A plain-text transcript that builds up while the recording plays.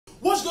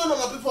What's going on,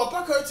 my people? I'm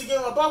back here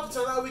again. We're back with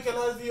another week,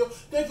 another video.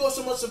 Thank you all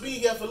so much for being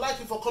here, for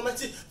liking, for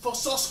commenting, for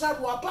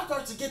subscribing. We're back here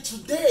again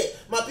today.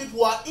 My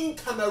people are in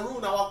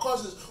Cameroon, our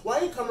cousins. We're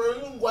in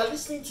Cameroon. We're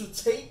listening to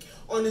Tay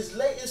on his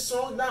latest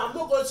song. Now, I'm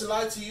not going to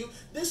lie to you.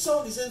 This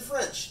song is in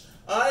French.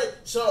 Alright,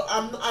 so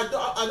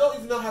I don't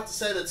even know how to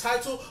say the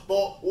title,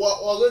 but we're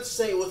going to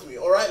say it with me.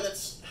 Alright,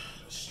 let's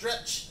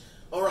stretch.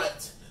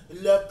 Alright.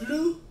 Le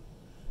plus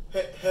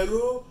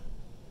heureux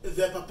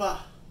de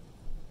papa.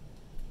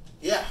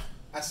 Yeah.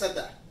 I said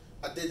that.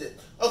 I did it.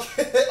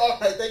 Okay,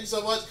 alright, thank you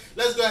so much.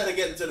 Let's go ahead and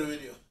get into the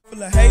video.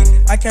 Full of hate,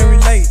 I can't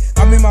relate.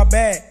 I'm in my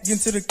bag, get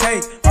into the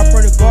cake. I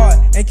pray to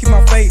God and keep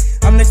my faith.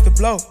 I'm next to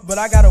blow, but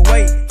I gotta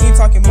wait. He ain't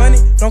talking money,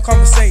 don't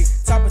conversate.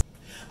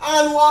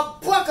 And we're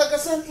back, like I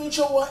said,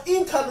 we're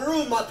in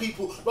Cameroon, my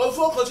people. But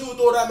before I continue with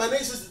all that, my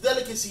name is Mr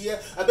Delicacy here.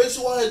 And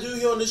basically what I do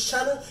here on this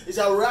channel is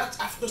I react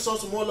African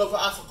songs from all over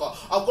Africa.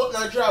 I've got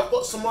Nigeria, I've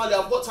got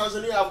Somalia, I've got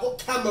Tanzania, I've got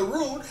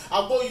Cameroon,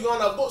 I've got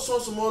Uganda, I've got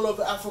songs from all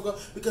over Africa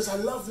because I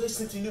love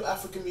listening to new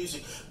African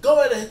music. Go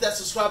ahead and hit that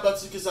subscribe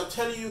button because I'm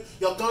telling you,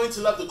 you're going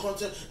to love the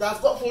content that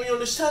I've got for you on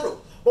this channel.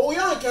 But we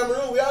are in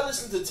Cameroon, we are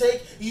listening to Tay.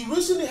 He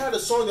recently had a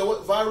song that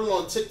went viral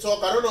on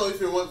TikTok. I don't know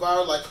if it went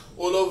viral like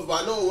all over,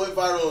 but I know it went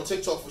viral on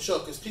TikTok for sure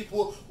because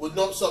people would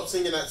not stop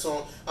singing that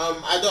song.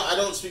 I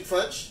don't speak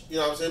French, you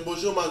know what I'm saying?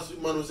 Bonjour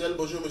mademoiselle,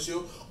 bonjour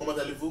monsieur, comment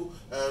allez-vous?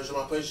 Je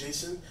m'appelle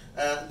Jason.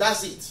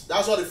 That's it.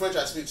 That's all the French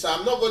I speak. So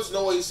I'm not going to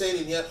know what he's saying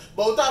in here.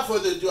 But without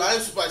further ado, I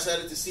am super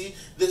excited to see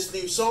this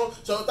new song.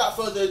 So without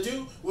further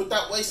ado,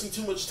 without wasting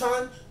too much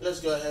time, let's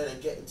go ahead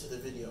and get into the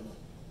video, man.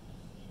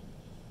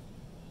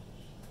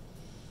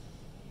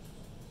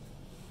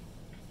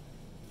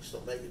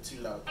 Don't make it too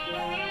loud.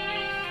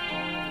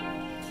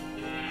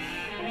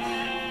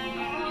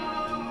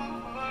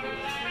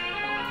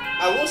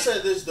 I will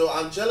say this though,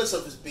 I'm jealous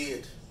of his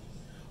beard.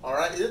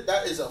 Alright,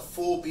 that is a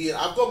full beard.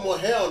 I've got more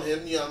hair on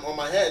him, you know, on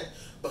my head,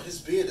 but his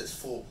beard is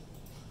full.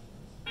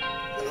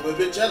 And I'm a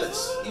bit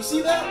jealous. You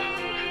see that?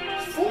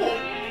 It's full.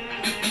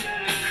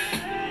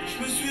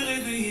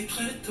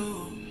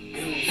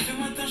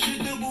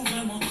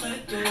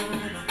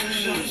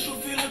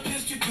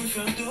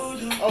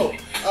 Oh,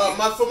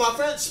 for my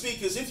French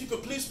speakers, if you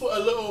could please put a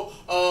little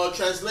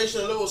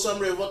translation, a little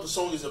summary of what the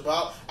song is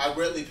about, I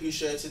greatly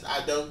appreciate it.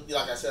 I don't,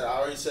 like I said, I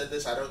already said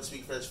this, I don't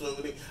speak French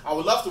fluently. I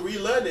would love to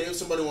relearn it if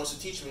somebody wants to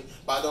teach me,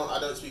 but I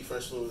don't speak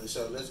French fluently,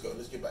 so let's go,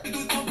 let's get back.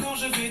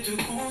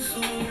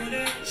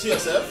 See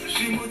yourself?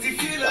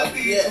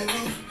 Yeah.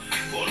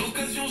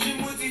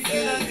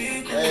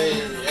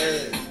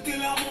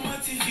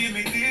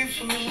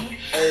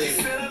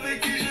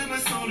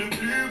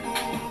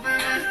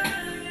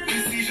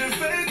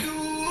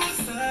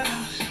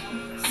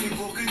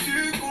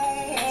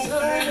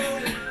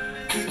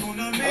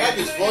 I like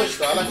his voice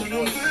though, I like his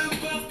voice.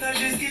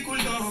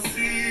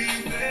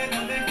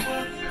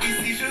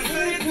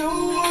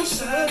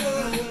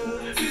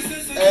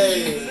 Hey.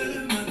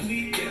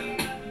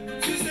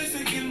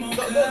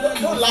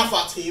 Don't laugh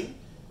at him.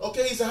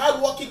 Okay, he's a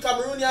hard-working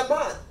Cameroonian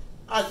man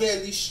out here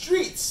in these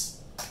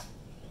streets.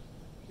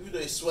 Even though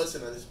he's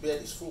sweating and his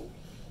beard is full.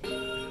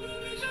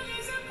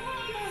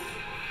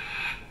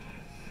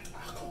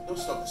 Don't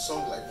stop the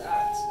song like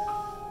that.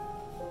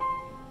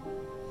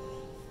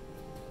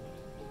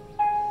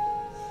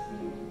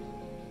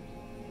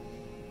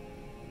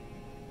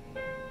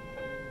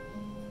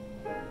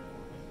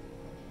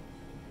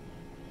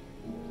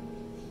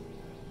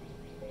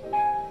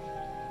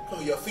 Oh,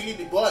 you're feeling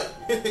the boy.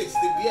 It's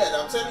the beard,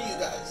 I'm telling you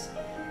guys.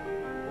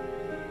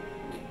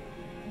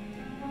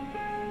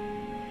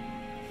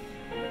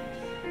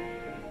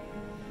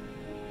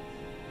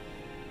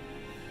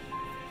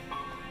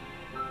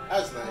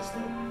 That's nice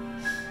though.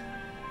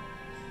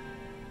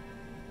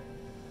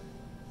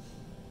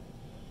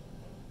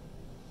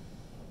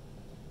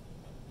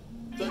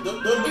 Don't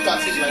look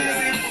at it like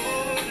that.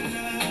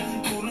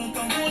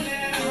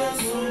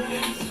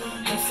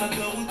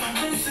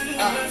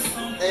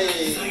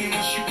 Hey.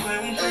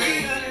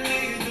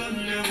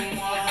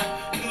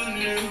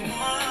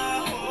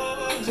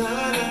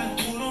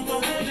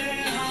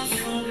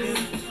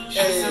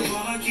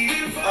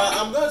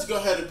 I'm going to go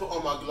ahead and put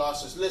on my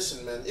glasses.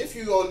 Listen, man, if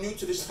you are new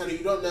to this channel,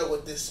 you don't know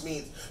what this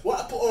means. When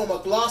I put on my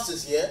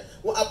glasses here,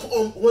 when I put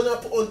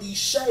on these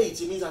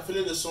shades, it means I'm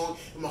feeling the song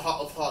in my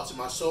heart of hearts, in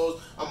my soul.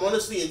 I'm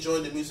honestly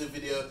enjoying the music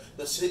video.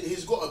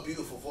 He's got a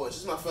beautiful voice.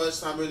 This is my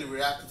first time really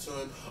reacting to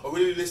him or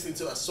really listening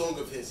to a song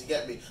of his. You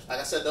get me? Like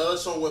I said, the other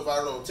song went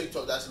viral on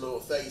TikTok. That's a little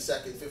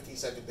 30-second,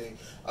 15-second thing.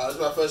 This is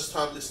my first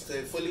time listening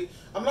to him fully.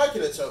 I'm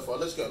liking it so far.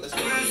 Let's go. Let's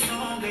go. Hey,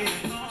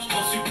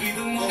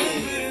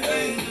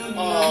 hey.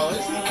 Oh,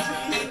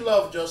 his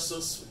love just so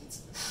sweet.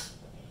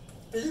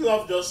 His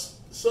love just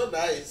so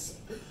nice.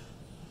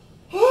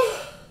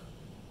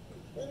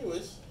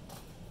 Anyways.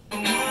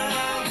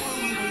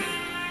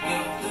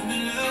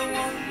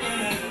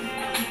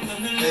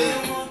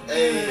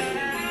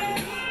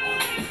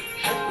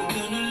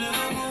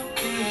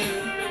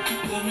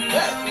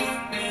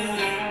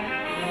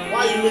 Why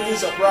are you looking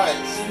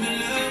surprised?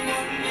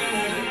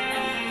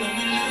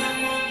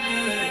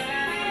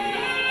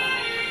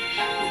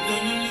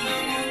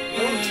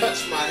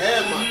 touch my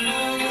hair,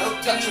 man.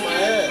 Don't touch my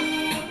hair.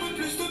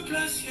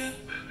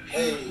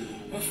 Hey.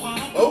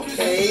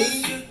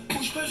 Okay.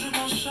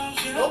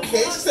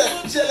 Okay, she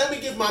said, let me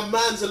give my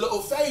mans a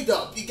little fade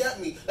up. You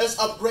get me? Let's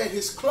upgrade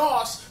his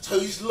class so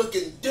he's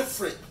looking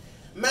different.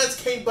 Mans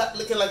came back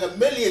looking like a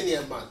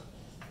millionaire, man.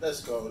 Let's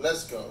go,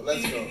 let's go,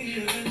 let's go.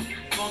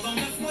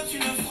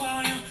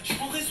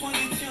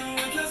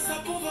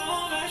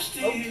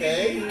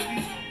 Okay.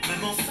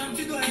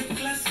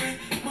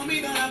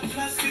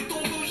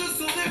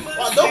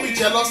 Oh, don't be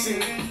jealous.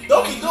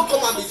 Don't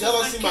come and be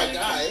jealous, my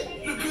guy.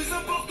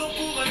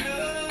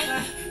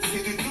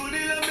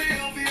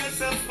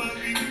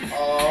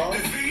 Oh.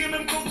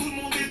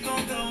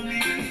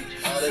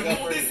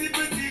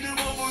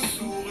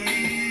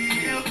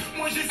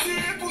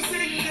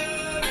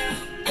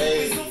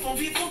 Hey. Les enfants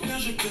vivront bien,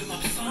 je peux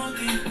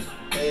m'absenter.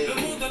 Hey. Le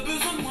monde a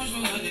besoin de moi, je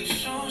dois aller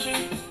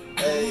changer.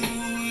 Hey.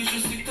 Oui, je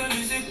sais que t'as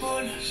les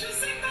épaules.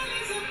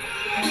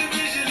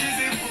 Bébé, j'ai les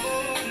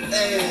épaules.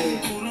 Hey,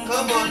 come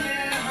on.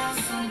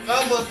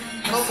 Come on,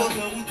 come on.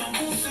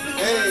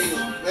 Hey,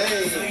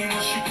 hey. Moi,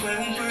 je suis prêt,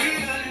 on peut y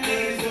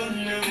aller.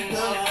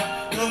 Donne-le-moi,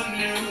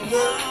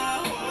 donne-le-moi.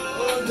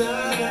 Oh,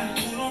 dada.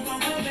 Trop longtemps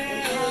qu'on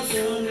est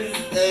ensemble.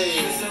 Hey.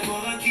 Je veux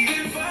savoir à qui il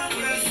va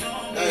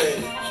ressembler. Hey.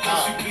 Je t'en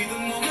supplie,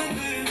 donne-moi mon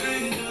bébé.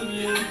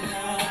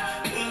 Donne-le-moi,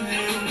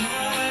 donne-le-moi.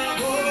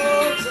 Oh,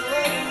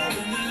 dada.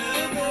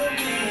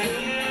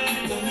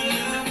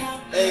 Donne-le-moi.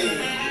 Hey,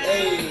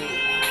 hey.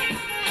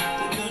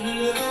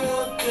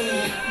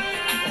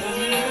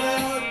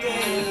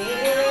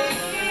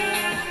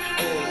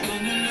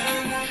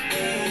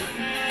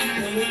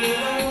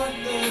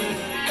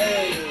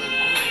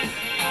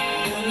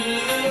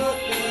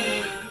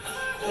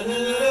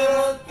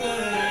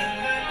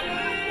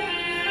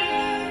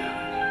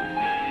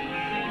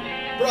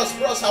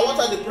 Bros, I want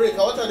the break.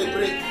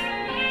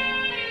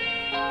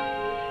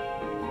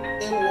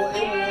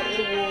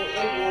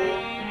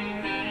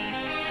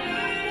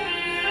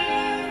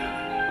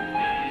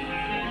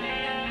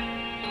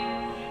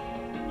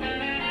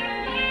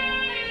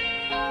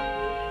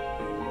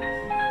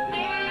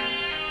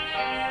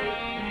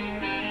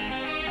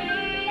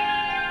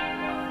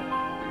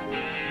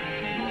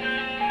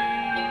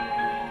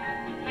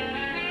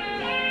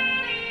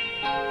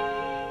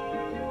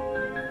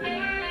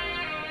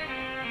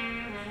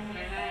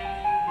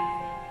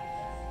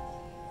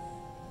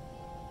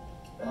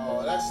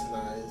 Oh, that's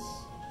nice.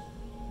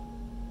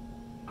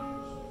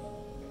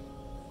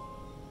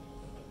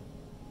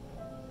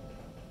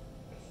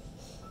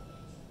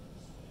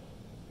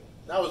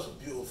 That was a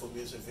beautiful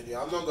music video.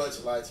 I'm not going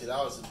to lie to you.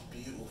 That was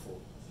beautiful.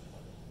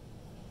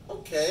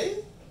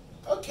 Okay.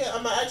 I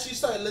might actually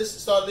start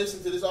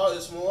listening to this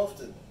artist more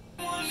often.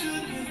 Oh,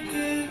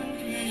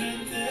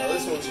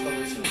 this one's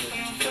coming soon.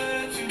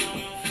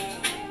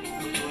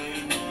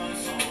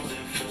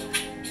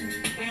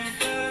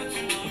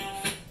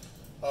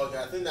 Okay,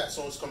 I think that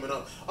song's coming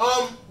up.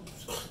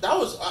 That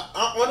was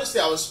honestly,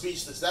 I was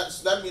speechless.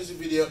 That music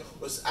video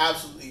was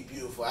absolutely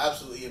beautiful,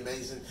 absolutely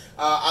amazing.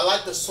 I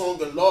like the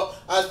song a lot.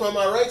 As per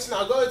my rating,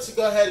 I'm going to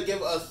go ahead and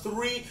give it a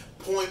 3.5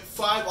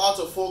 out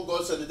of 4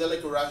 goes on the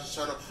Delicacy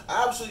channel.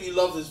 I absolutely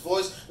love his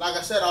voice. Like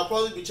I said, I'll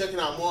probably be checking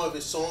out more of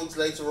his songs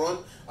later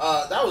on.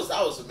 That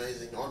was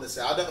amazing.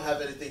 Honestly, I don't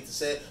have anything to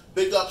say.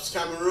 Big ups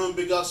Cameroon,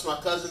 big ups my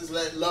cousins.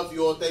 Love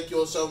you all. Thank you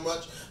all so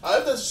much.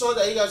 If there's a song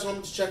that you guys want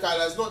me to check out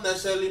that's not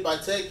necessarily by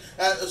Tay,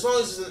 as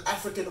long as it's an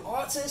African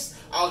artist,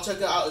 I'll check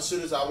it out as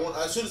soon as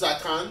I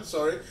can.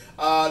 Sorry.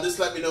 Just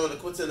let me know in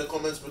the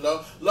comments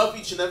below. Love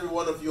each and every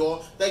one of you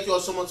all. Thank you all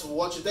so much for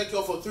watching. Thank you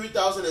all for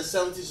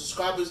 3,070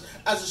 subscribers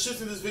as of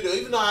shooting this video.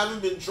 Even though I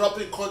haven't been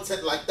dropping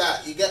content like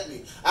that, you get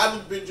me. I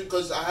haven't been,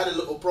 because I had a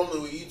little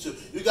problem with YouTube.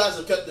 You guys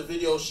have kept the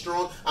video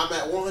strong. I'm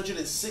at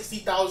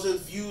 160,000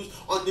 views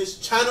on this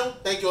channel.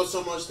 Thank you all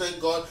so much. Thank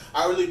God.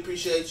 I really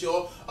appreciate you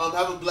all.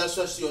 Have a blessed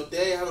rest of your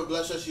day. Have a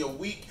blessed rest of your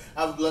week.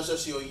 Have a blessed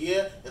rest of your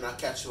year. And I'll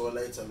catch you all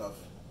later, love.